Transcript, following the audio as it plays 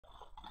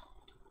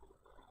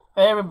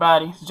Hey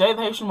everybody, it's Jay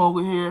the Haitian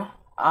Mogul here.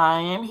 I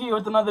am here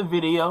with another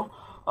video.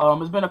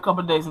 It's been a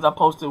couple of days since I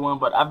posted one,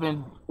 but I've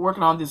been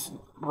working on this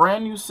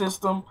brand new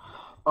system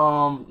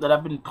that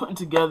I've been putting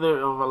together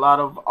of a lot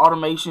of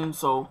automation.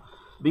 So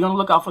be on the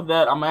lookout for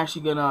that. I'm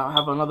actually gonna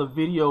have another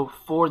video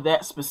for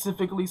that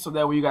specifically, so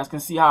that way you guys can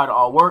see how it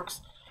all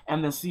works,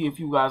 and then see if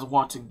you guys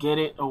want to get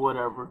it or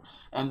whatever,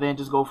 and then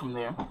just go from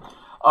there.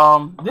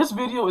 This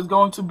video is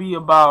going to be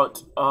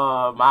about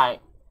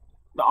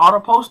the auto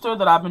poster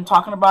that I've been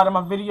talking about in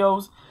my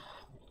videos.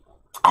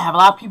 I have a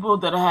lot of people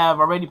that have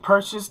already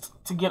purchased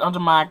to get under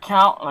my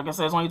account. Like I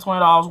said, it's only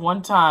 $20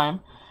 one time,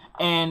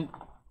 and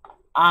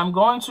I'm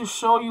going to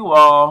show you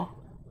all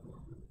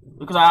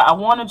because I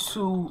wanted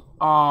to.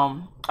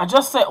 I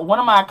just set one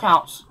of my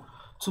accounts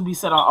to be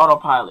set on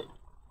autopilot,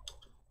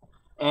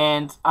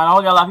 and I know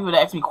I got a lot of people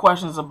that ask me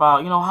questions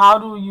about, how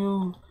do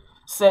you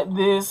set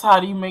this? How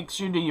do you make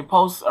sure that your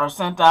posts are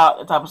sent out?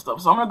 That type of stuff.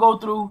 So I'm gonna go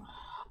through.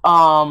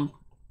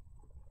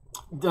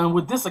 Then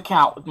with this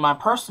account, with my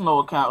personal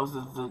account, was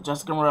the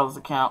Jessica Morales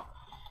account,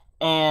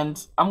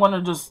 and I'm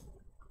gonna just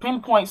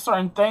pinpoint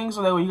certain things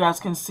so that way you guys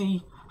can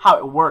see how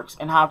it works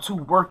and how to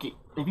work it.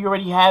 If you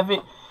already have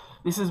it,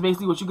 this is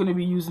basically what you're going to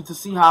be using to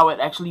see how it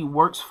actually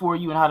works for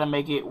you and how to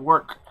make it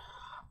work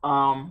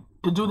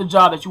to do the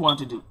job that you want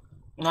to do.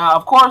 Now,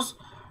 of course,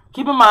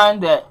 keep in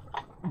mind that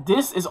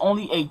this is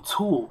only a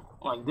tool.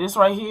 Like this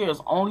right here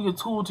is only a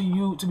tool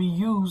to be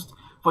used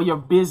for your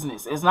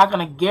business. It's not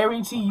going to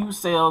guarantee you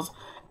sales.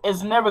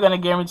 It's never going to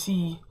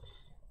guarantee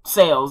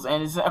sales,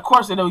 and of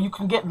course, you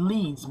can get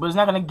leads, but it's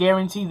not going to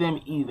guarantee them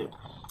either.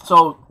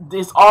 So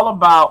it's all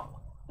about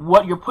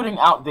what you're putting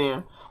out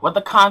there, what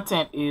the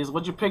content is,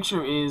 what your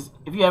picture is,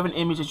 if you have an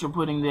image that you're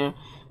putting there,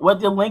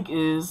 what the link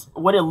is,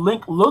 what a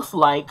link looks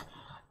like,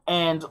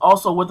 and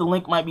also what the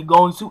link might be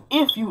going to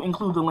if you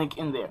include the link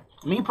in there.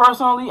 Me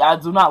personally, I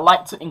do not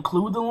like to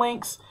include the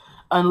links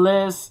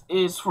unless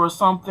it's for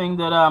something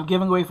that I'm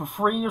giving away for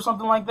free or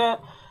something like that.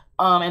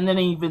 And then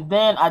even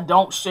then, I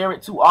don't share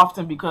it too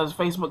often because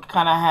Facebook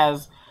kind of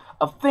has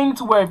a thing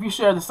to where if you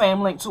share the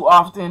same link too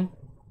often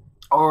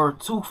or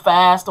too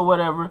fast or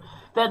whatever,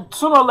 that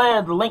sooner or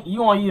later the link,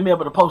 you won't even be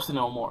able to post it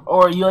no more.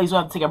 Or you always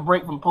have to take a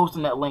break from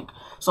posting that link.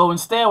 So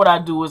instead what I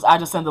do is I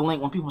just send the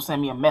link when people send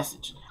me a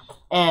message.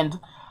 And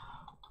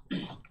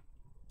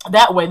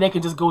that way they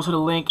can just go to the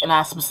link and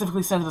I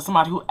specifically send it to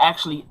somebody who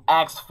actually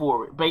asked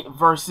for it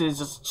versus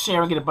just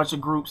sharing it in a bunch of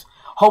groups,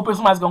 hoping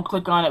somebody's gonna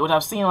click on it, which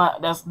I've seen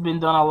that's been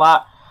done a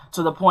lot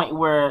to the point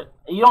where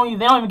they don't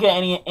even get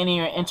any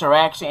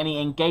interaction,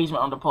 any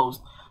engagement on the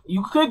post.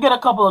 You could get a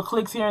couple of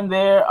clicks here and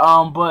there,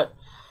 but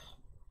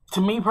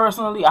to me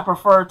personally, I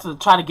prefer to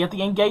try to get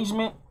the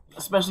engagement,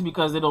 especially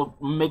because it'll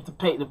make the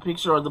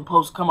picture or the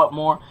post come up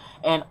more,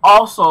 and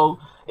also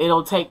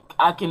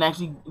I can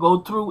actually go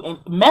through and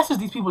message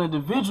these people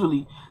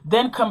individually,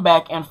 then come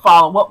back and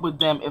follow up with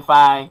them if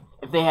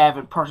they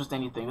haven't purchased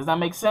anything. Does that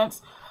make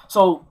sense?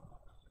 So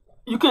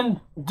you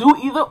can do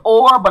either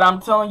or, but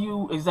I'm telling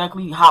you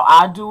exactly how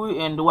I do it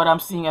and what I'm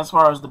seeing as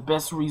far as the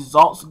best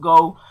results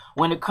go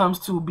when it comes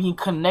to being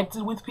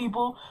connected with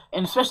people,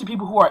 and especially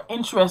people who are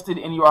interested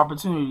in your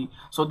opportunity.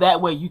 So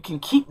that way you can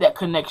keep that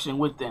connection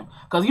with them,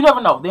 because you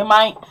never know, they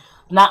might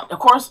not. Of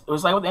course,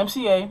 it's like with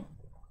MCA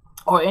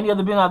or any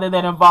other business out there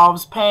that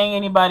involves paying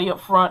anybody up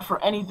front for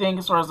anything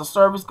as far as the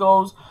service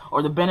goes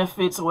or the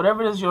benefits or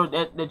whatever it is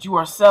that you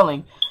are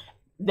selling.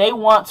 They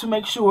want to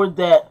make sure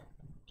that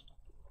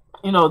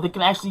they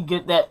can actually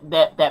get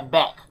that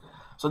back,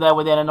 so that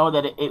way they know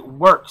that it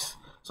works.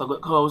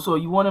 So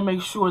you want to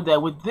make sure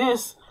that with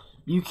this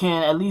you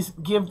can at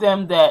least give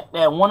them that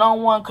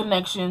one-on-one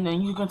connection,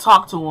 and you can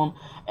talk to them,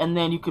 and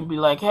then you can be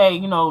like, hey,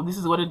 this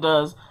is what it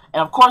does.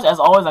 And of course, as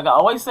always, like I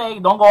always say,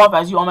 don't go off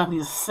as you automatically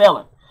just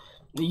selling.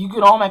 You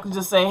can automatically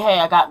just say, hey,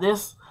 I got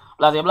this,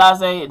 blase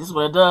blase, this is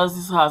what it does,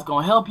 this is how it's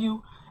going to help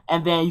you,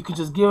 and then you can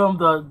just give them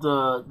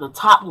the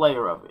top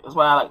layer of it. That's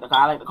what I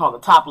like to call the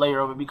top layer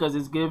of it, because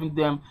it's giving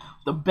them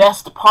the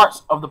best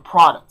parts of the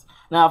product.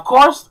 Now, of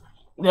course,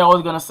 they're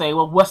always going to say,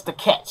 well, what's the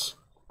catch?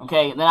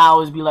 Okay, and then I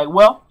always be like,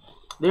 well,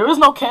 there is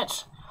no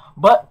catch,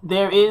 but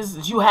there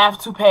is, you have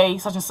to pay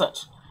such and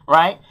such,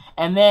 right?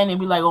 And then it'd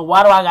be like, well,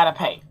 why do I got to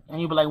pay?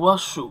 And you'd be like, well,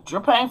 shoot,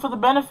 you're paying for the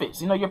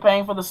benefits. You're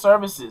paying for the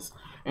services.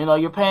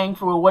 You're paying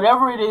for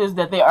whatever it is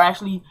that they are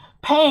actually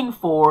paying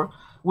for,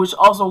 which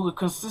also would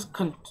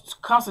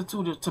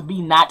constitute it to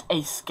be not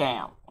a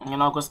scam.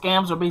 Because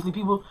scams are basically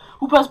people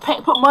who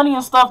put money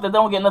in stuff that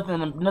don't get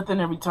nothing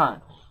in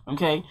return.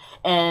 Okay,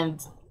 and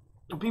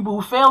the people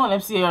who fail in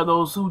MCA are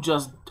those who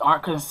just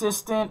aren't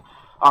consistent,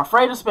 are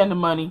afraid to spend the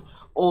money,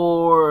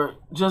 or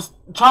just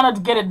trying to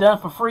get it done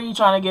for free,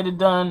 trying to get it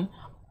done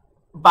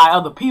by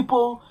other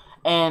people,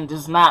 and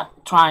just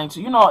not trying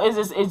to.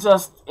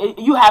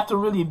 You have to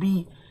really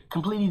be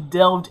completely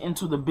delved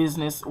into the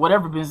business,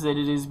 whatever business that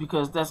it is,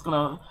 because that's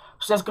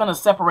gonna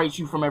separate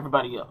you from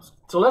everybody else.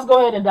 So let's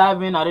go ahead and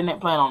dive in. I didn't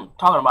plan on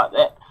talking about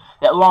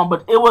that long,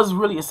 but it was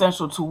really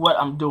essential to what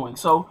I'm doing.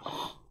 So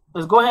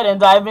let's go ahead and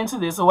dive into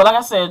this. So, like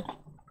I said,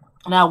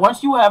 now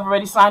once you have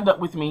already signed up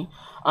with me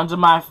under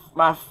my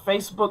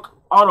Facebook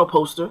auto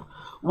poster,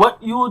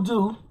 what you will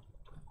do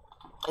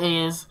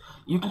is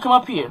you can come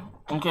up here.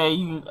 Okay,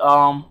 you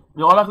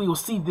automatically will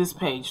see this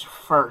page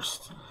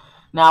first.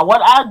 Now,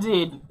 what I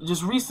did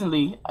just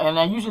recently, and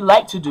I usually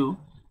like to do,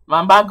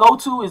 my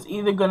go-to is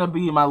either gonna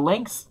be my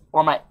links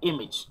or my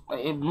image,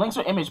 links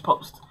or image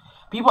post.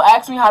 People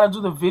ask me how to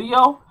do the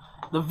video.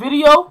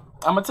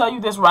 I'm gonna tell you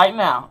this right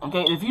now.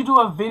 Okay, if you do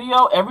a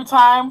video, every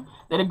time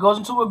that it goes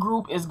into a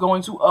group, it's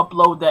going to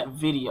upload that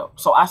video.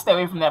 So I stay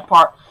away from that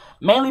part,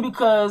 mainly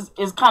because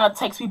it kind of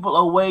takes people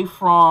away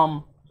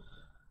from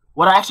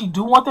what I actually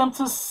do want them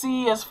to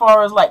see, as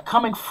far as like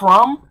coming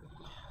from.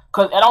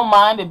 Because I don't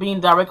mind it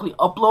being directly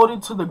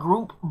uploaded to the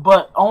group,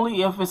 but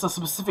only if it's a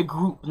specific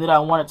group that I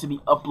want it to be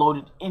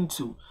uploaded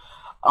into.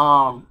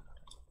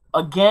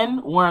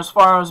 Again, as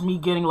far as me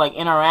getting like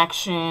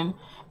interaction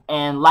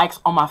and likes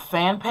on my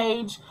fan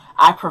page,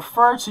 I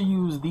prefer to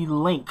use the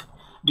link,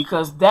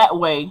 because that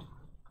way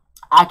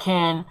I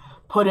can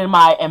put in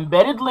my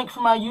embedded link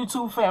for my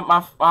YouTube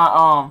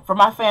for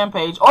my fan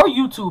page, or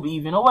YouTube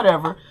even, or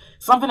whatever,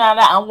 something that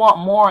I want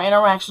more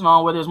interaction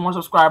on, where there's more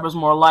subscribers,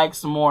 more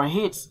likes, more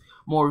hits,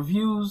 more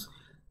views,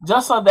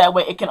 just so that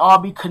way it can all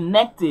be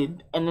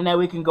connected, and then that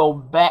way we can go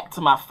back to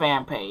my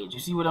fan page. You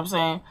see what I'm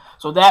saying?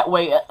 So that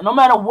way, no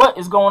matter what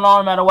is going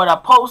on, no matter what I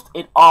post,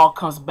 it all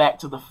comes back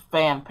to the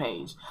fan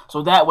page.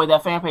 So that way,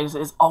 that fan page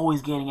is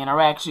always getting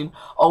interaction,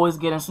 always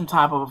getting some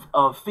type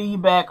of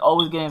feedback,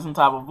 always getting some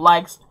type of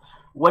likes.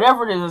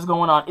 Whatever it is that's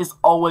going on, it's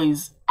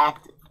always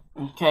active.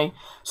 Okay?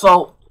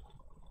 So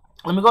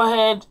let me go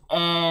ahead,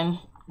 and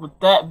with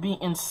that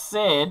being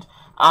said,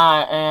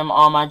 I am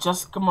on my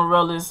Jessica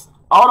Morales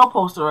auto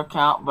poster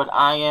account, but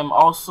I am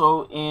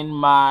also in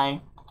my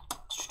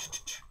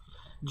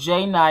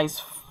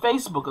JNice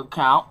Facebook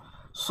account.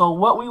 So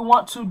what we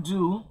want to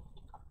do,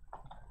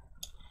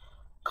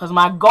 because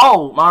my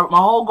goal, my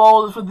whole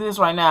goal for this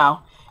right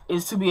now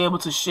is to be able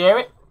to share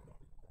it,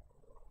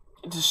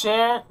 to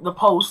share the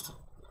post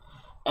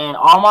and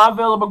all my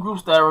available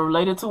groups that are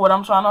related to what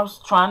I'm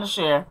trying to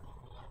share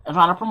and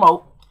trying to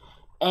promote,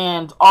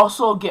 and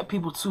also get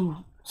people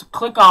to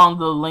click on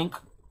the link,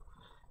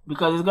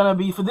 because it's gonna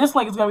be, for this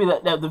link, it's gonna be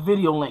the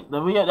video link,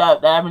 the video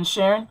that I've been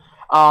sharing.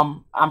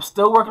 I'm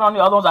still working on the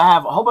other ones. I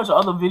have a whole bunch of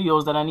other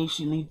videos that I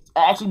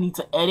actually need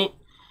to edit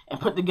and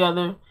put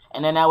together,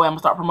 and then that way I'm gonna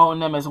start promoting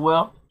them as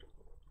well.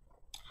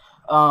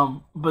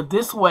 But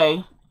this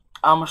way,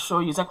 I'm gonna show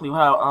you exactly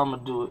how I'm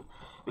gonna do it,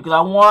 because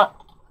I want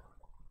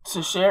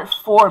to share it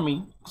for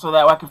me, so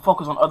that way I can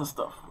focus on other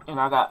stuff. And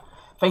I got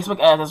Facebook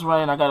ads that's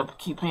running, I gotta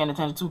keep paying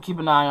attention to, keep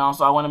an eye on,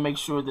 so I want to make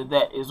sure that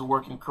that is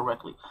working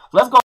correctly. So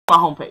let's go to my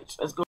homepage.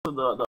 Let's go to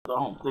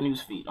the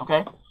news feed.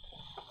 Okay.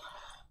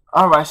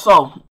 All right.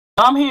 So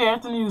I'm here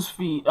at the news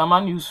feed.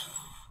 My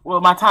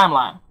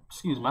timeline.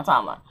 Excuse me, my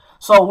timeline.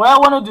 So what I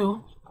want to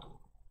do,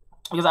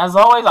 because as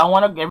always, I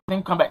want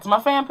everything come back to my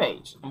fan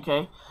page.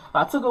 Okay.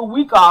 I took a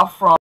week off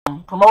from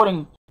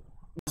promoting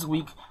this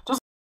week,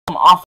 just from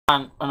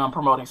offline and I'm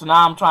promoting. So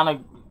now I'm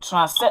trying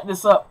to set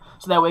this up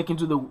so that way I can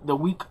do the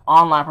week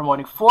online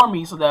promoting for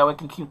me, so that way I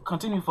can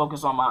continue to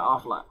focus on my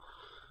offline.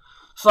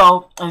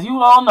 So, as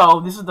you all know,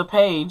 this is the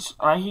page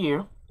right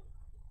here.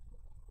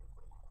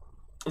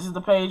 This is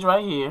the page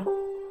right here.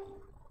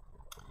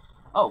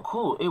 Oh,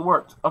 cool. It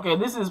worked. Okay,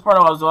 this is part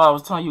of what I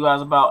was telling you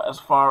guys about as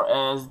far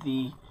as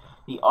the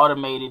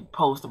automated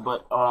post.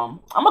 But I'm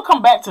gonna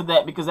come back to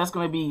that, because that's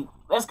gonna be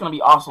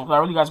awesome. Because I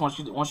really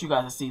want you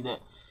guys to see that.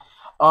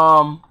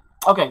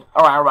 Okay.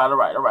 All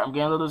right. I'm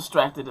getting a little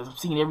distracted as I'm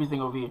seeing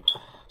everything over here.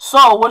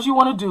 So what you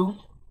want to do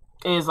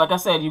is, like I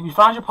said, you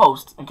find your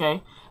post.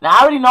 Okay. Now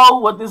I already know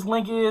what this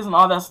link is and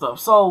all that stuff.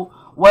 So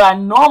what I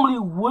normally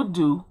would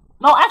do,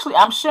 no, actually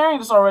I'm sharing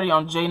this already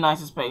on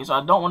JNice's page, so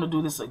I don't want to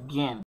do this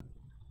again.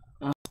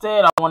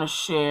 Instead, I want to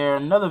share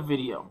another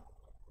video.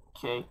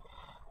 Okay.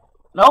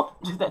 Nope.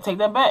 Take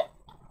that back.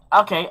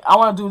 Okay, I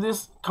want to do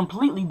this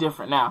completely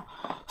different now.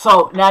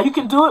 So now you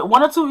can do it.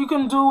 One or two you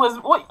can do is,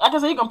 like I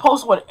said, you can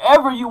post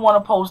whatever you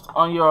want to post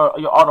on your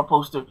auto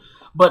poster,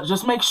 but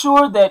just make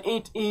sure that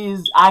it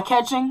is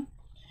eye-catching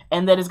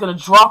and that it's going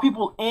to draw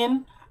people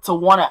in to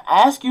want to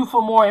ask you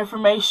for more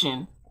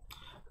information,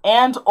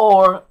 and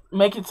or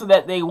make it so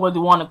that they would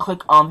want to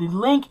click on the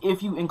link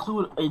if you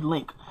include a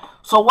link.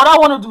 So what I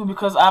want to do,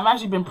 because I've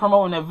actually been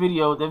promoting that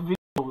video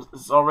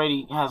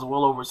already has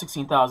well over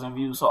 16,000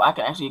 views, so I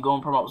can actually go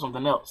and promote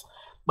something else.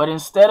 But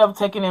instead of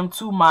taking them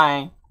to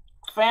my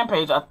fan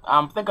page, I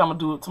think I'm gonna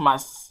do it to my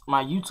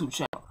YouTube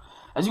channel.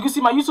 As you can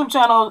see, my YouTube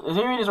channel,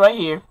 here it is right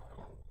here.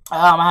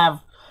 I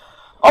have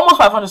almost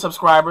 500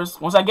 subscribers.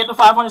 Once I get to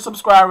 500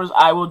 subscribers,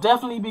 I will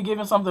definitely be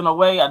giving something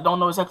away. I don't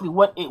know exactly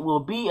what it will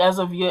be as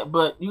of yet,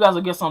 but you guys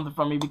will get something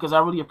from me, because I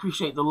really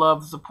appreciate the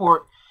love, the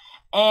support.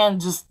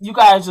 And just, you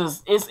guys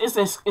just,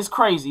 it's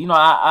crazy. You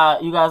know,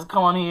 you guys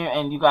come on here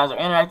and you guys are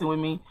interacting with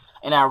me,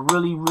 and I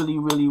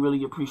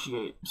really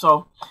appreciate it.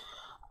 So,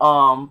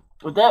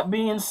 with that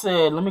being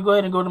said, let me go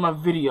ahead and go to my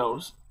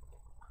videos,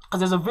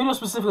 because there's a video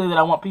specifically that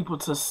I want people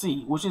to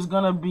see, which is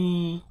gonna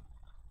be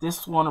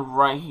this one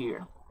right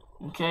here.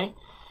 Okay,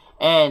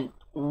 and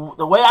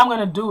the way I'm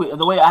gonna do it,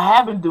 the way I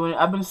have been doing it,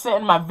 I've been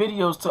setting my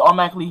videos to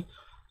automatically.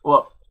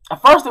 Well,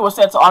 at first it was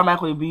set to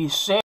automatically be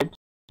shared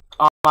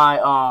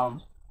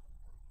on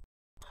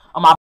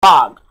my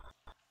blog.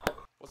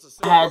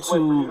 I had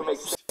to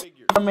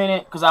a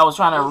minute because I was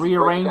trying to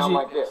rearrange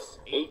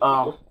it.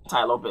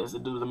 Ty Lopez, the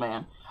dude's the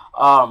man.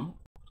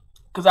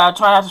 Because I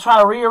had to try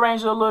to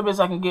rearrange it a little bit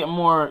so I can get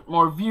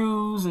more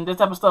views and this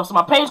type of stuff, so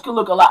my page could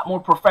look a lot more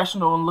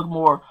professional and look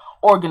more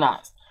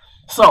organized.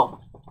 So,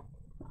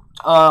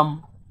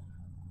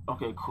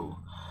 okay, cool.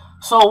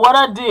 So what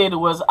I did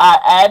was I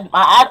add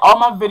all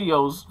my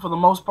videos for the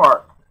most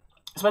part,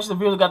 especially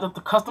the videos that got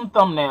the custom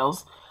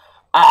thumbnails.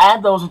 I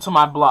add those into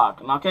my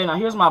blog. Okay, now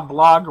here's my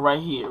blog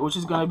right here, which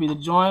is going to be the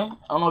join. I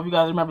don't know if you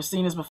guys remember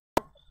seeing this before.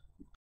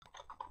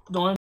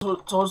 Join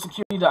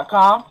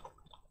totalsecurity.com.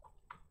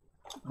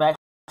 Back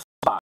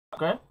blog.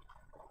 Okay.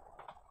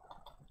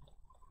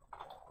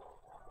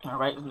 All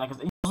right.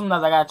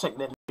 Sometimes I gotta check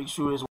that, make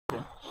sure it's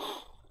working.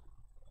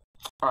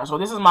 All right. So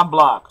this is my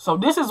blog. So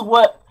this is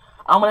what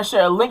I'm gonna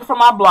share a link from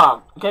my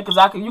blog. Okay, because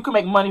you can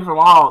make money from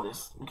all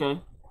this.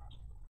 Okay.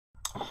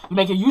 You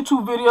make your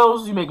YouTube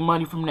videos, you make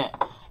money from that.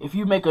 If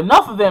you make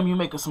enough of them, you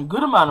make some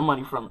good amount of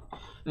money from it.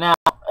 Now,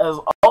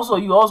 you also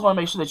want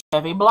to make sure that you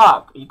have a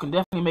blog. You can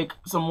definitely make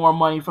some more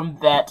money from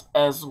that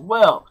as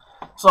well.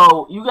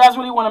 So you guys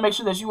really want to make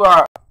sure that you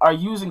are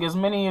using as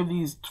many of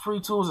these free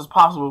tools as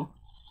possible.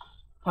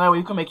 That way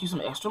you can make you some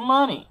extra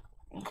money.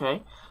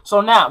 Okay. So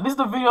now, this is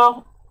the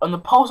video and the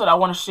post that I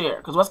want to share.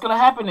 Because what's going to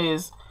happen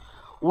is,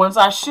 once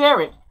I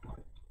share it,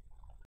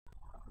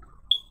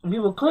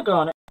 people click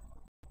on it.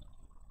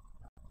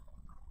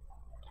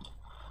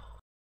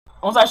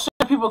 Once I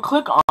share, people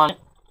click on it,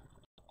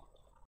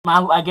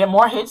 I get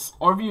more hits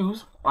or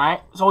views, right?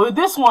 So with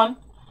this one,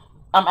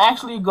 I'm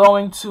actually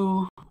going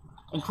to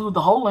include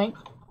the whole link.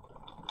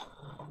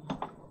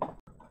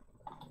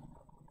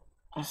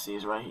 Let's see,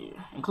 it's right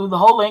here. Include the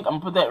whole link. I'm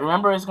gonna put that.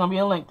 Remember, it's gonna be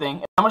a link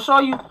thing. I'm gonna show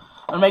you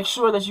and make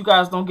sure that you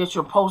guys don't get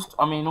your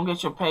don't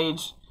get your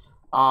page,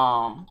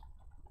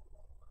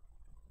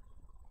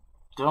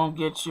 don't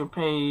get your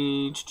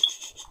page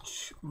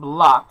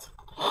blocked.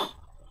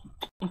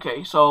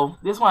 Okay, so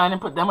this one I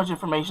didn't put that much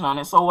information on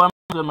it, so I'm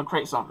gonna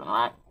create something,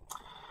 right?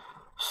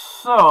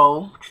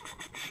 So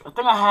I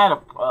think I had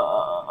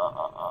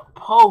a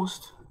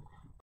post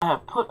I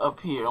had put up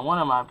here on one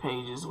of my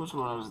pages. Which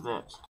one was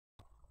that?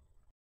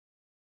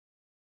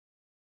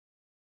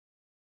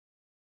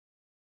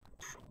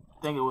 I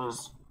think it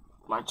was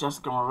my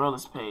Jessica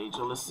Morales page.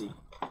 So let's see.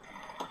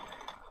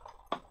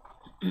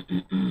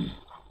 You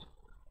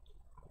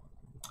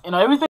know,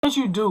 everything that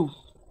you do,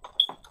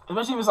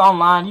 especially if it's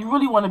online, you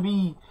really want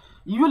to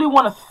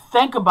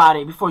think about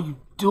it before you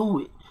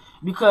do it,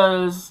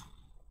 because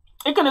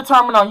it can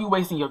determine on you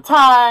wasting your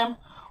time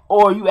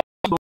or you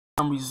actually getting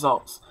some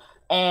results.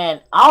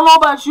 And I don't know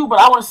about you, but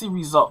I want to see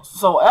results.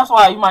 So that's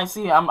why you might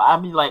see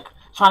I'll be like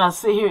trying to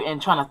sit here and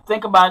trying to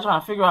think about it,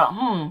 trying to figure out,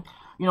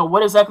 you know,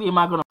 what exactly am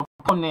I going to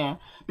put in there,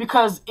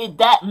 because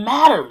that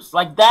matters.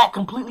 Like, that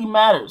completely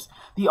matters.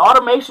 The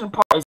automation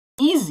part is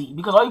easy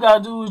because all you got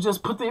to do is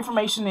just put the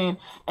information in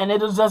and it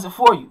just does it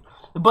for you.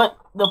 But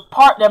the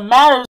part that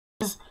matters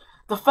is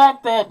the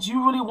fact that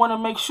you really want to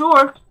make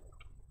sure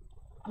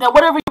that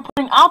whatever you're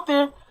putting out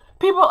there,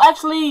 people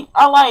actually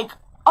are like,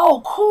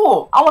 oh,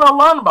 cool, I want to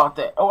learn about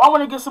that, or I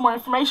want to get some more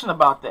information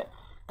about that.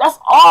 That's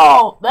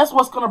all. That's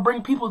what's going to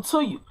bring people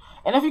to you.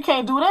 And if you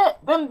can't do that,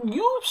 then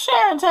you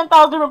sharing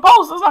 10,000 different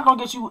posts, it's not going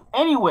to get you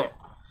anywhere.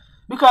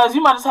 Because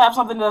you might just have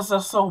something that's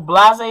just so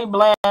blasé,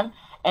 bland,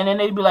 and then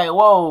they'd be like,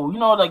 whoa, you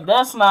know, like,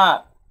 that's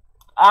not,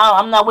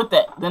 I'm not with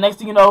that. The next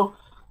thing you know,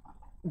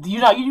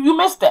 you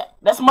missed that.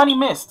 That's money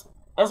missed.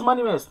 That's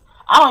money missed.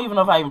 I don't even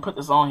know if I even put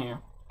this on here.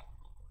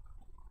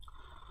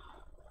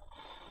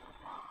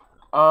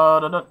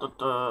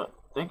 I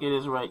think it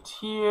is right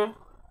here.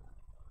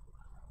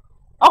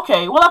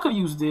 Okay, well, I could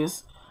use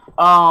this.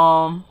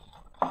 I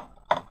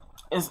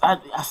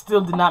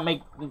still did not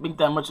make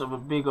that much of a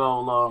big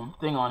old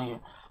thing on here.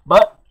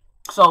 But,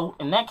 so,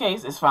 in that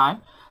case, it's fine.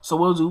 So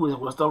what we'll do is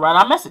we'll still write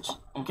our message.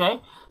 Okay?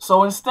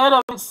 So instead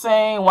of it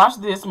saying, watch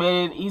this,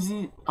 made it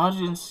easy,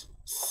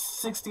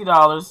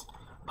 $160,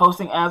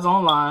 posting ads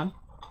online,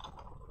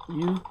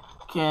 you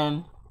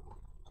can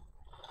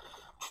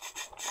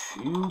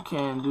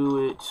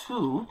do it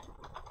too.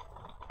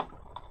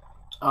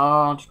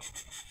 I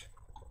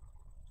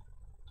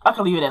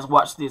can leave it as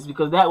watch this,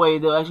 because that way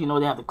they'll actually know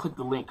they have to click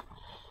the link.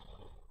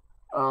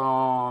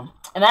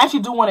 And I actually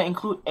do want to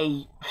include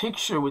a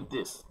picture with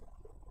this.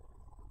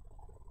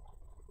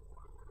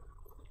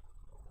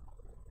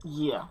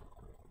 Yeah.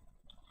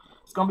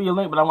 It's going to be a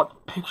link, but I want the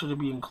picture to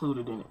be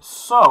included in it.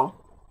 So,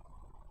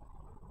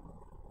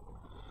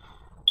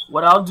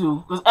 what I'll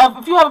do, because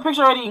if you have a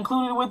picture already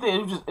included with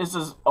it, it's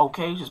just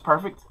okay, just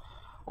perfect.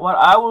 What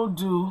I will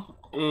do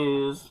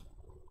is,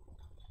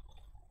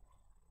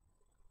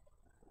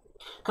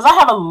 because I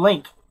have a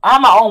link, I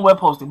have my own web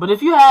hosting, but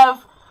if you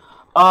have,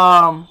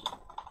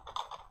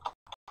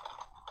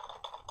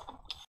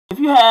 if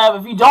you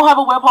don't have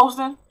a web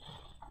hosting,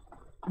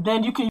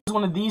 then you can use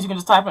one of these. You can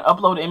just type in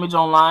upload image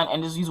online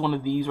and just use one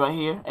of these right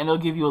here, and it'll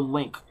give you a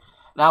link.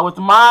 Now with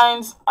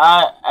mines,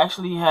 I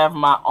actually have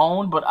my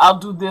own, but I'll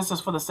do this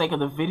just for the sake of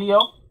the video.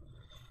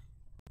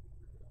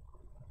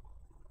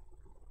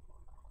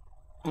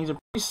 These are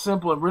pretty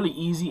simple and really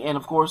easy, and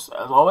of course,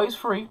 as always,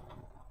 free.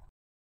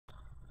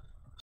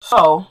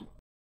 So,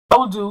 I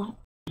will do.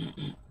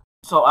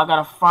 So I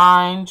gotta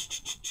find.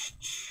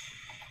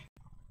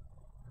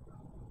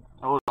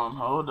 Hold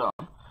on.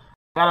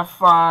 Gotta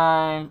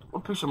find.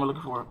 What picture am I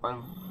looking for?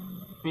 My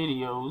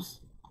videos.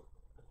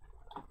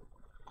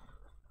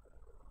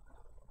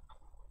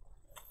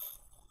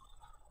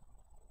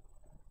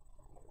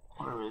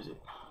 Where is it?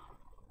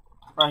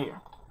 Right here.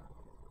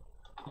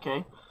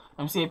 Okay.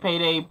 MCA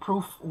Payday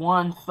Proof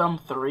 1 Thumb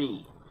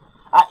 3.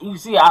 You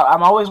see,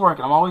 I'm always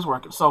working.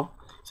 So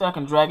I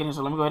can drag it here.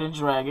 So let me go ahead and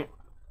drag it.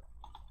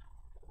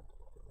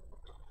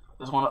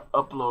 Just want to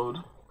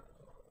upload.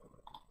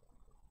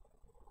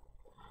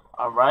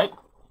 Alright.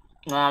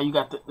 Now you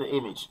got the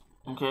image.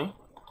 Okay.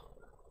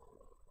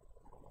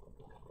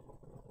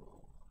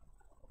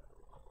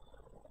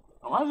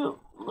 Why does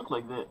it look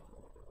like that?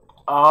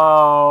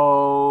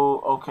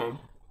 Oh, okay.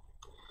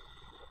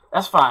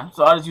 That's fine.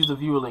 So I'll just use the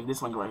viewer link,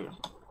 this link right here.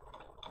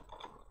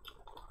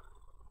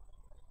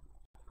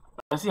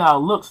 Let's see how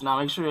it looks now.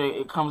 Make sure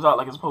it comes out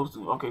like it's supposed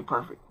to. Okay,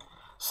 perfect.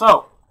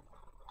 So,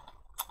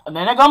 and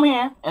then I come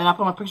here and I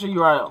put my picture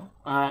URL.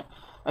 Alright.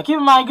 Now keep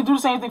in mind, you can do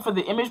the same thing for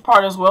the image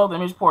part as well, the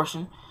image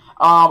portion.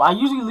 I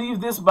usually leave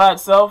this by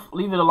itself,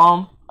 leave it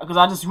alone, because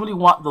I just really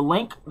want the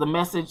link, the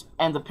message,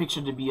 and the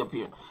picture to be up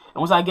here. And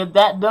once I get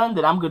that done,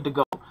 then I'm good to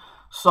go.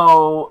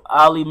 So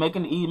I'll leave made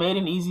an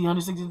easy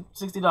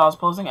 $160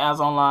 posting ads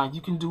online.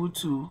 You can do it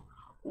too.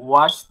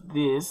 Watch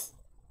this,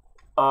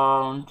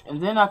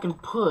 and then I can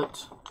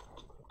put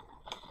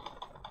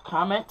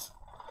comment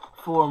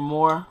for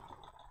more.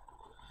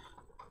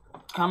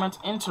 Comment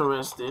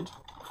interested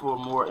for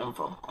more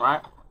info,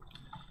 right?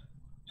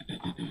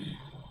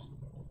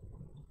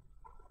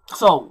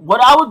 So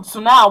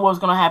now what's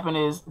gonna happen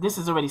is this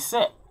is already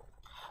set.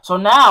 So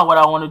now what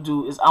I want to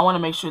do is I want to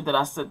make sure that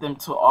I set them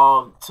to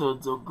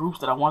the groups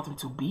that I want them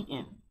to be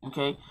in,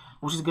 okay?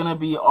 Which is gonna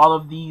be all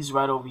of these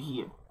right over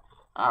here.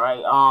 All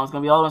right, it's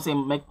gonna be all the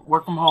same.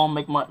 Work from home,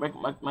 make money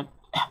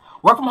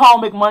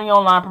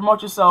online,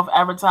 promote yourself,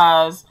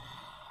 advertise,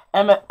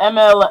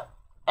 MLM,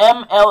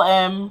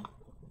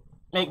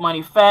 make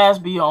money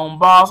fast, be your own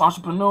boss,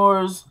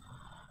 entrepreneurs,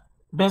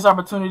 business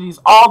opportunities,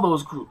 all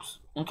those groups,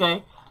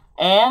 okay?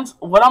 And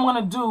what I'm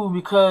gonna do,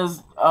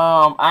 because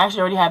I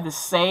actually already have this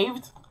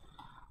saved.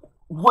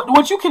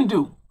 What you can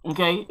do,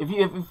 okay?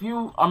 If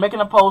you are making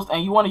a post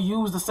and you want to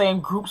use the same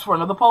groups for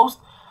another post,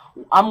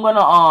 I'm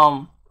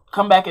gonna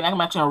come back and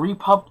I'm actually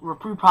gonna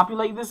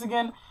repopulate this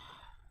again,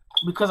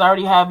 because I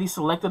already have these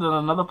selected on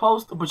another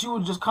post. But you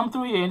would just come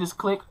through here and just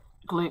click,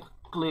 right,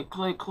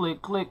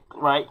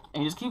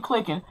 and you just keep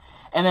clicking.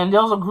 And then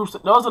those are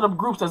the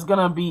groups that's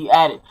gonna be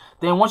added.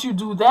 Then once you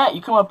do that,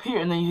 you come up here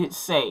and then you hit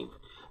save.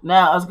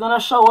 Now it's gonna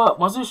show up.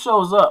 Once it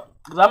shows up,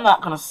 because I'm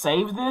not gonna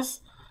save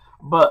this,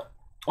 but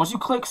once you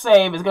click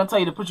save, it's gonna tell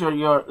you to put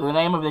the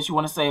name of it that you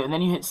want to save, and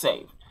then you hit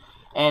save.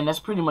 And that's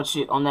pretty much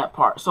it on that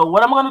part. So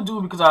what I'm gonna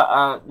do, because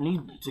I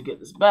need to get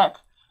this back,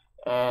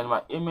 and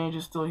my image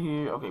is still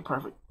here. Okay,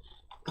 perfect.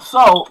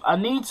 So I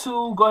need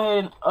to go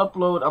ahead and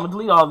upload. I'm gonna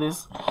delete all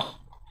this,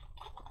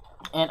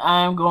 and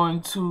I'm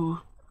going to.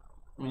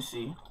 Let me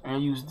see. I'm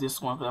gonna use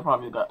this one because I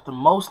probably got the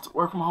most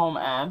work from home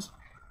ads.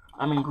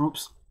 I'm in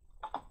groups.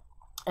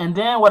 And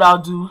then what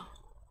I'll do,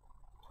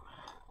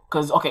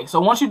 so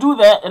once you do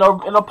that,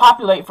 it'll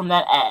populate from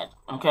that ad,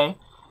 okay?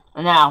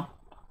 And now,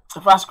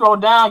 if I scroll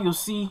down, you'll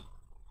see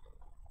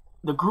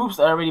the groups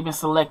that have already been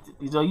selected.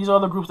 These are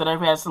the groups that I've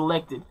had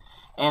selected.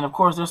 And of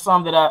course, there's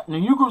some that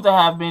new groups that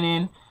I have been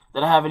in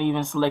that I haven't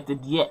even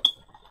selected yet.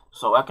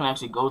 So I can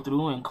actually go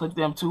through and click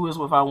them too,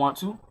 if I want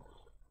to.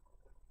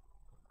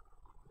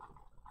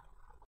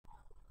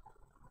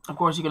 Of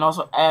course, you can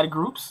also add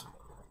groups.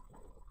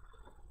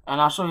 And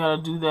I'll show you how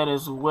to do that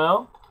as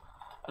well.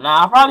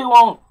 Now, I probably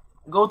won't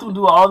go through and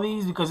do all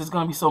these because there's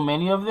going to be so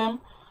many of them.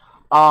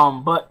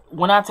 But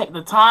when I take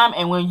the time,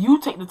 and when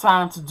you take the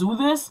time to do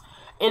this,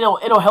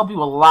 it'll help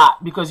you a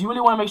lot, because you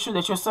really want to make sure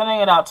that you're sending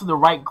it out to the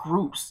right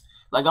groups.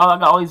 Like, I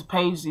got all these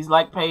pages, these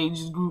like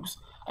pages, groups,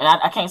 and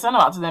I can't send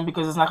them out to them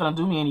because it's not going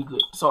to do me any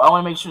good. So I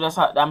want to make sure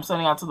that I'm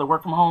sending out to the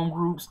work from home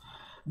groups,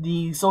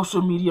 the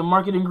social media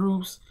marketing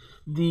groups,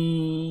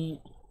 the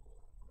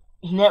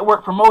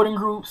network promoting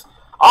groups,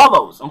 all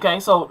those, okay?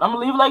 So I'm going to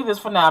leave it like this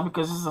for now,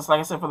 because this is just, like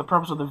I said, for the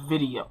purpose of the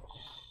video.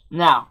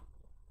 Now,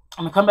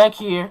 I'm going to come back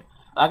here.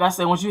 Like I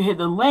said, once you hit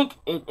the link,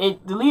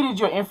 it deleted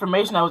your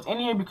information that was in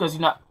here because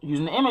you're not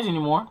using the image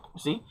anymore,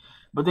 see?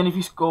 But then if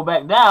you go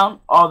back down,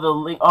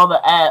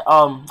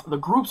 the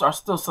groups are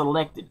still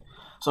selected.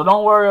 So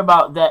don't worry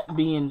about that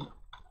being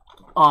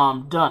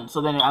done.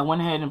 So then I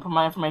went ahead and put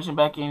my information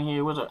back in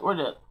here. Where's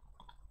the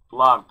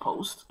blog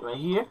post? Right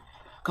here.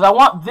 Because I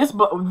want this,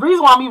 but the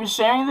reason why I'm even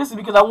sharing this is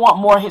because I want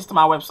more hits to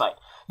my website.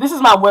 This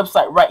is my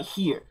website right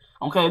here.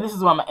 Okay, this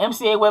is on my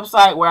MCA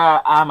website where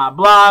I have my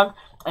blog,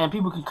 and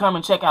people can come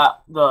and check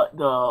out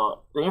the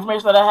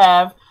information that I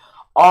have,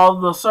 all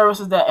the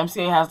services that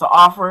MCA has to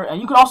offer,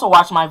 and you can also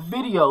watch my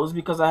videos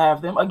because I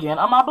have them again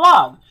on my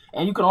blog.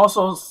 And you can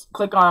also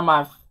click on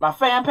my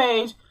fan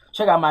page,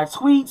 check out my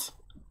tweets.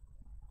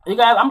 You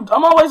guys,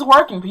 I'm always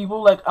working,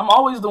 people. Like, I'm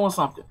always doing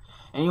something.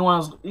 And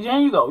there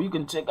you go. You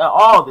can check out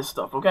all this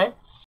stuff, okay?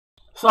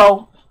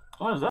 So,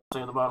 what does that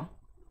say at the bottom?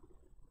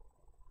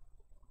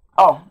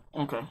 Oh,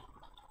 okay.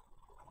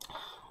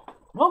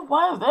 Well,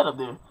 why is that up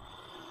there?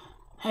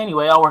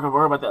 Anyway, I'll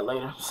worry about that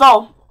later.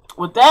 So,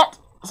 with that,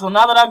 so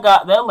now that I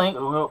got that link,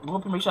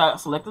 we'll make sure I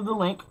selected the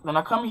link. Then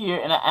I come here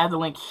and I add the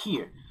link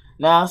here.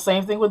 Now,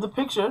 same thing with the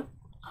picture.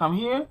 Come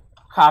here,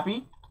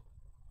 copy,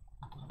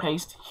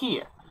 paste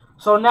here.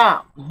 So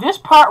now, this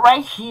part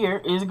right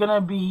here is going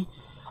to be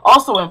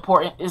also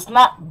important. It's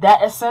not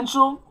that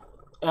essential,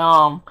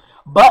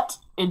 but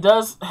it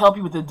does help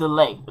you with the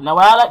delay. Now,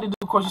 what I like to do,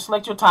 of course, you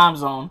select your time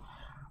zone.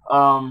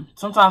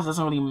 Sometimes it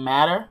doesn't really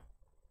matter.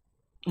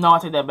 No, I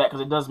take that back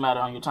because it does matter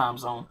on your time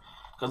zone.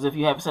 Because if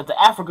you have it set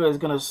to Africa, it's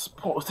going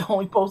to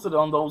only post it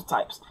on those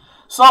types.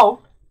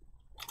 So,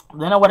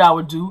 then what I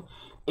would do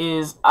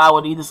is I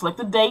would either select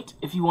the date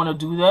if you want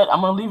to do that.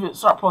 I'm going to leave it,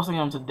 start posting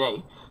them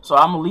today. So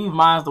I'm going to leave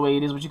mine the way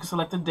it is, but you can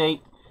select the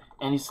date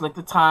and you select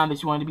the time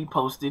that you want it to be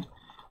posted.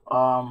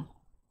 I'm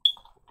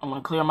going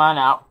to clear mine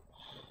out.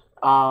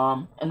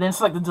 And then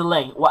select the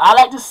delay. Well, I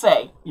like to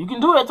say, you can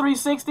do it at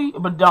 360,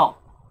 but don't.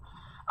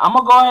 I'm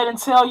going to go ahead and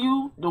tell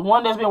you the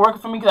one that's been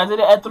working for me because I did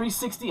it at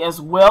 360 as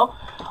well.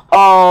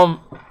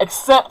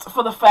 Except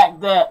for the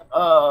fact that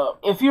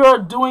if you're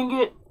doing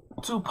it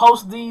to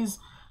post these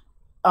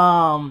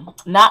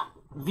not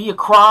via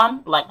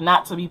cron, like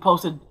not to be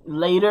posted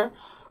later,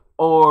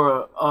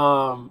 or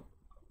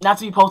not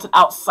to be posted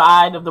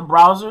outside of the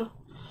browser.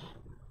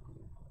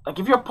 Like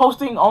if you're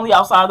posting only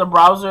outside of the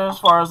browser as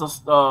far as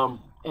on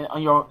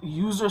your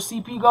user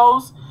CP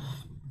goes,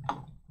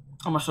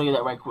 I'm going to show you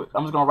that right quick.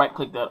 I'm just going to right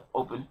click that,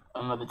 open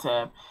another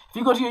tab. If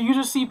you go to your user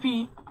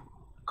CP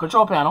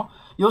control panel,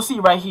 you'll see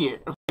right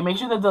here. Okay, make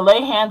sure the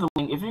delay handling,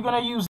 if you're going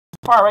to use this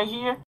part right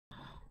here,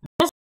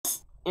 this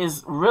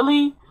is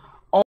really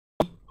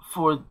only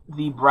for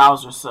the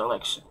browser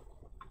selection.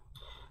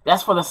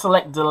 That's for the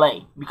select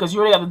delay, because you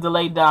already got the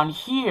delay down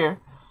here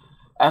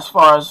as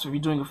far as if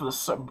you're doing it for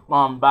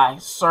the by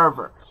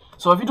server.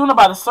 So if you're doing it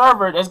by the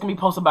server, that's gonna be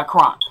posted by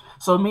cron.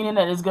 So meaning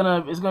that it's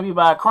gonna be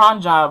by a cron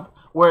job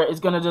where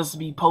it's gonna just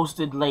be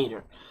posted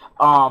later.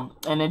 And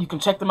then you can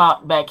check them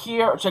out back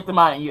here, or check them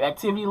out in your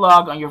activity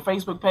log on your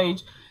Facebook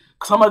page.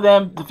 Some of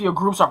them, if your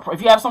groups are,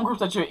 if you have some groups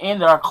that you're in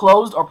that are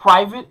closed or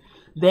private,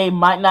 they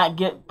might not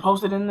get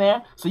posted in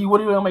there. So you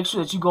would want to make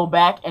sure that you go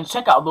back and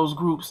check out those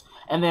groups,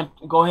 and then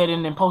go ahead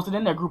and then post it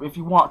in their group if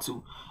you want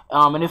to.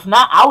 And if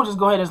not, I would just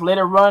go ahead and just let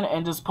it run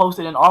and just post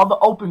it in all the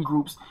open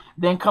groups,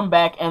 then come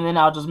back and then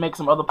I'll just make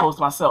some other posts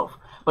myself.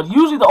 But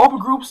usually the open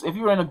groups, if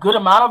you're in a good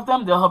amount of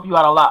them, they'll help you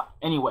out a lot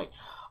anyway.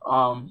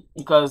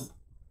 Because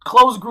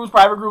closed groups,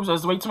 private groups,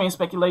 there's way too many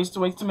speculations,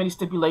 way too many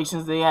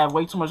stipulations. They have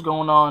way too much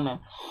going on,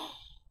 and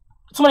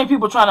too many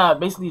people trying to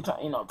basically,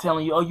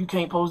 telling you, oh, you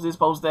can't post this,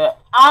 post that.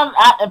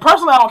 And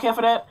personally, I don't care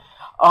for that,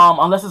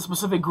 unless it's a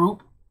specific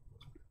group.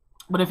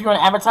 But if you're an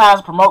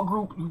advertise, promote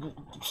group, you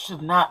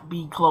should not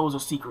be closed or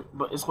secret.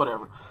 But it's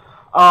whatever.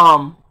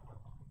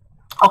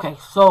 Okay,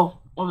 so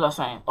what was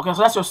I saying? Okay,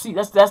 so that's your seat.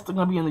 That's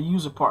gonna be in the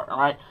user part. All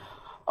right.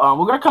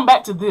 We're gonna come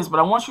back to this, but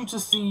I want you to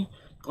see.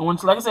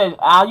 Like I said,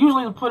 I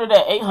usually put it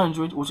at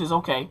 800, which is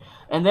okay.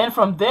 And then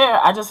from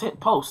there, I just hit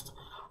post.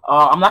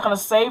 I'm not gonna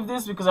save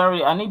this because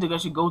I need to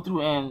actually go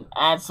through and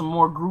add some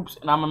more groups,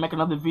 and I'm gonna make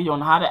another video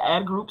on how to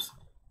add groups.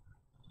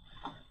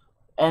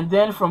 And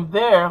then from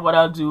there, what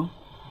I'll do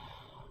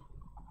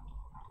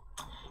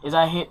is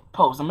I hit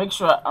post. I'm making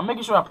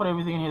sure I put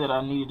everything in here that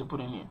I needed to put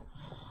in here.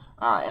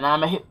 All right, and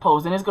I'm gonna hit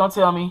post, and it's gonna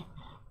tell me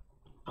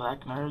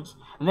black nerds,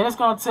 and then it's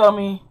gonna tell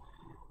me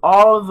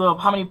all the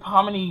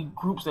how many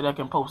groups that I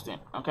can post in.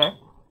 Okay,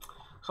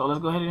 so let's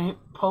go ahead and hit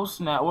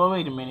post now. Well,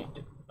 wait a minute,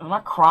 are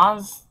my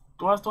crons?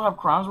 Do I still have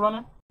crons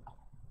running?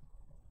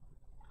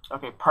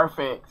 Okay,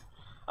 perfect.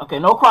 Okay,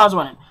 no crons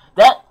running.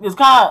 That is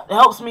kind of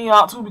helps me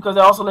out too, because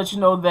it also lets you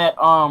know that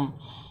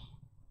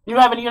you're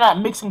not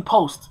mixing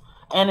posts.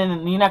 And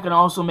then you're not going to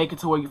also make it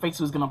to where your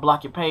Facebook is going to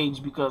block your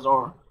page because,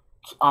 or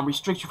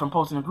restrict you from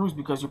posting in groups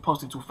because you're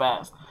posting too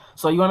fast.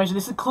 So you want to make sure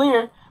this is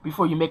clear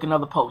before you make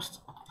another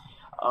post.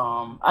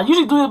 I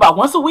usually do it about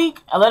once a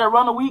week. I let it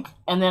run a week,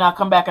 and then I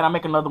come back and I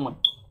make another one.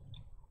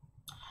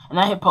 And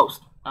I hit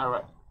post. All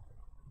right.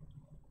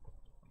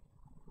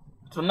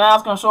 So now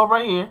it's going to show up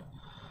right here.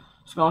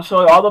 It's going to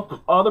show you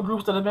all the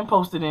groups that have been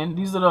posted in.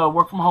 These are the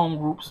work from home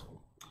groups.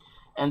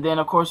 And then,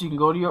 of course, you can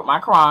go to my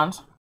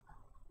crons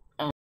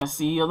and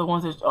see all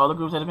the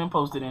groups that have been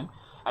posted in.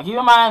 Now keep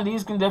in mind,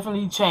 these can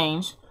definitely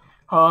change.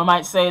 I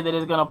might say that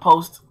it's gonna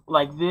post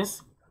like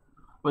this,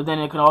 but then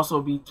it can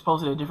also be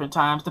posted at different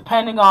times,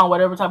 depending on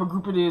whatever type of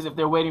group it is. If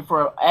they're waiting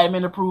for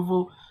admin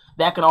approval,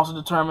 that can also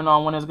determine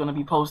on when it's gonna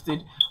be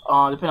posted,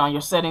 depending on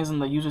your settings in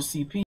the user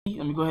CP.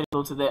 Let me go ahead and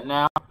go to that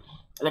now.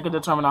 that could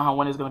determine on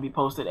when it's going to be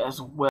posted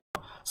as well.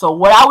 So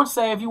what I would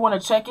say, if you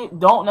want to check it,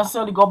 don't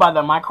necessarily go by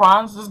the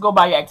microns, just go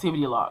by your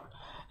activity log.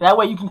 That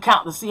way you can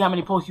count to see how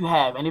many posts you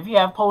have. And if you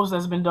have posts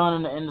that's been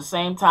done in the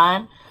same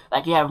time,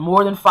 like you have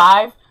more than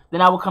 5,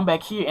 then I will come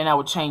back here and I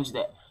will change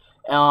that.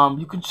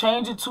 You can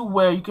change it to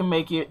where you can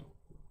make it,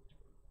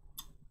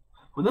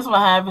 well, this one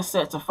I have is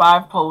set to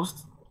 5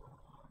 posts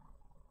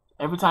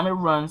every time it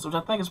runs, which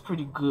I think is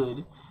pretty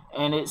good.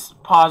 And it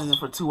pauses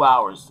for 2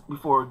 hours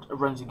before it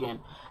runs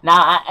again.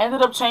 Now I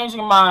ended up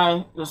changing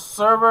the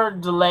server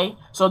delay,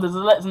 so the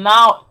delay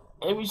now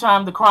every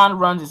time the cron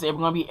runs, it's going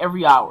to be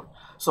every hour.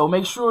 So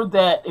make sure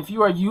that if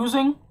you are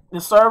using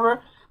the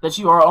server, that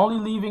you are only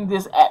leaving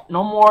this at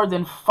no more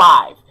than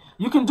 5.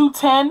 You can do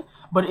 10,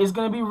 but it's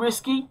going to be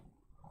risky,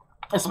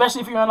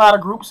 especially if you're in a lot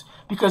of groups,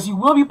 because you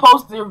will be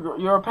posting,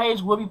 your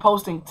page will be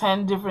posting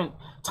 10 different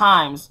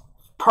times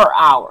per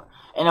hour.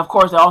 And of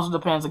course, it also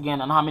depends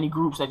again on how many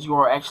groups that you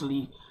are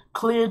actually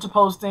cleared to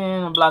post in,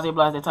 and blah, blah,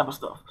 blah, that type of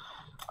stuff.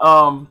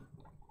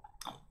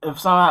 If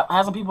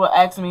some people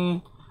ask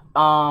me,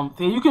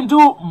 you can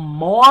do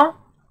more.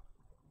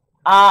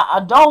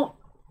 I don't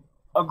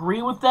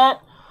agree with that,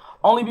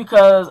 only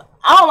because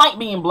I don't like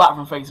being blocked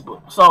from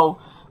Facebook. So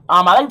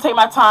I like to take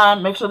my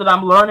time, make sure that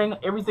I'm learning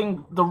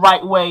everything the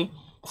right way,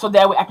 so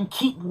that way I can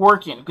keep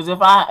working. Because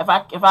if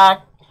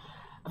I'm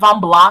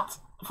blocked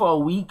for a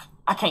week,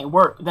 I can't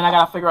work. Then I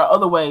gotta figure out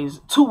other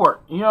ways to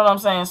work. You know what I'm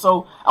saying?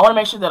 So I want to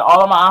make sure that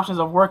all of my options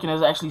of working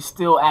is actually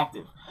still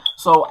active.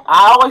 So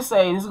I always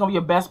say this is gonna be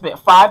your best bet: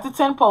 5 to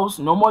 10 posts,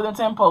 no more than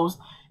 10 posts.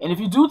 And if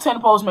you do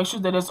 10 posts, make sure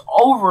that it's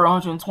over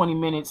 120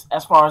 minutes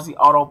as far as the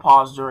auto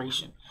pause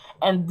duration.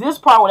 And this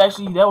part would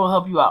actually, that will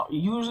help you out.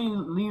 You usually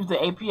leave the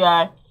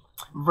API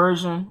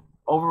version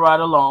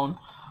override alone.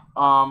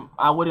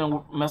 I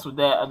wouldn't mess with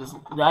that.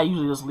 I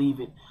usually just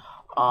leave it,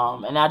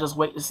 and I just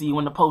wait to see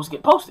when the posts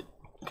get posted.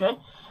 Okay.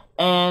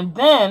 And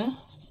then,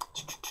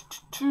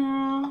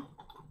 I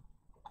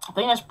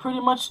think that's pretty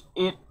much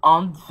it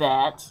on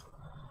that.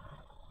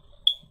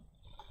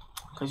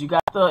 Because you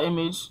got the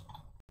image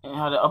and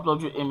how to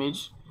upload your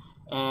image,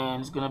 and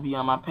it's going to be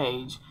on my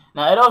page.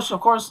 Now, it'll, of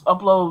course,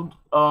 upload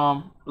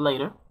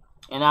later.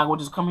 And I will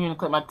just come here and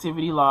click my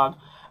activity log.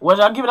 Which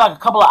I'll give it like a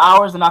couple of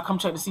hours, and I'll come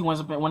check to see when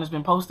it's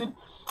been posted.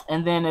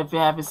 And then if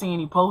I haven't seen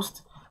any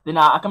posts, then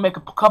I can make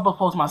a couple of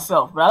posts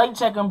myself. But I like to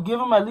check them, give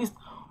them at least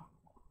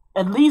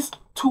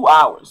 2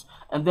 hours,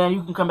 and then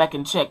you can come back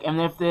and check.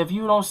 And if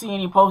you don't see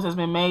any posts that's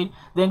been made,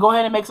 then go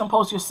ahead and make some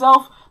posts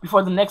yourself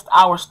before the next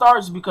hour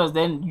starts, because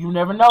then you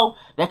never know,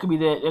 that could be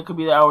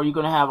the hour you're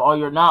gonna have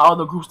all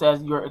the groups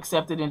that you're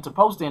accepted into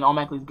posting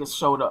automatically gets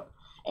showed up,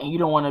 and you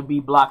don't want to be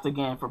blocked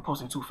again for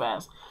posting too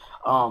fast.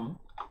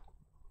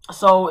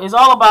 So it's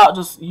all about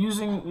just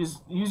using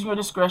your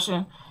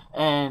discretion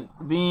and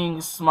being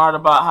smart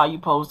about how you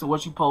post and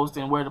what you post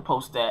and where to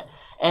post that,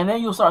 and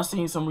then you'll start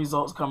seeing some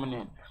results coming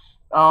in.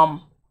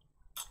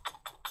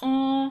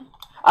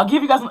 I'll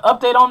give you guys an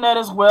update on that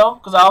as well,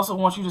 because I also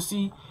want you to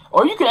see,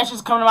 or you can actually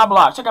just come to my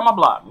blog. Check out my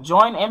blog.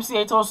 Join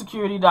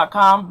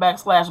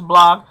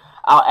mktg.com/blog.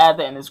 I'll add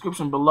that in the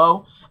description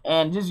below.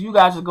 And just you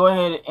guys just go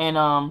ahead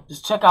and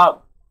just check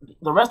out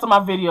the rest of my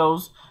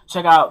videos.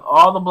 Check out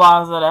all the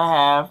blogs that I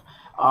have.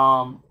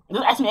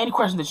 Just ask me any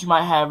questions that you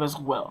might have as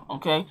well.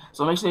 Okay?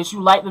 So make sure that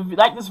you like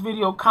this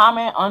video,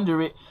 comment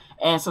under it,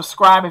 and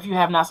subscribe if you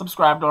have not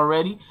subscribed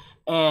already.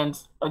 And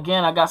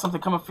again, I got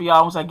something coming for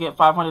y'all. Once I get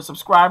 500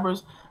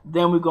 subscribers,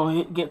 then we're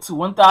going to get to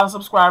 1,000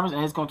 subscribers,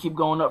 and it's going to keep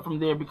going up from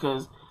there,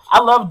 because I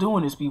love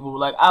doing this, people.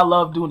 Like, I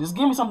love doing this.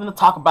 Give me something to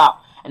talk about,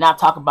 and I'll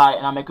talk about it,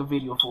 and I'll make a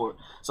video for it.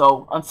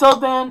 So until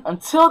then,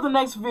 until the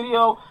next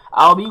video,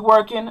 I'll be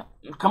working,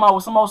 come out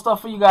with some more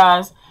stuff for you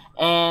guys,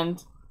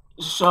 and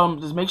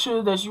just make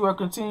sure that you are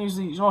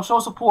continuously, show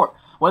support.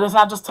 Whether it's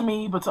not just to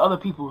me, but to other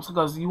people.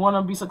 Because you want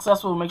to be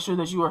successful, make sure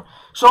that you are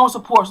showing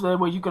support, so that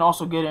way you can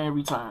also get it in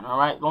return.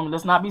 Alright?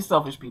 Let's not be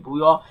selfish, people.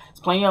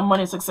 There's plenty of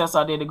money and success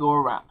out there to go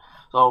around.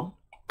 So,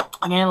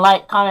 again,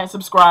 like, comment,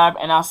 subscribe,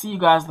 and I'll see you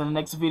guys in the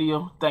next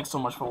video. Thanks so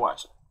much for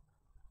watching.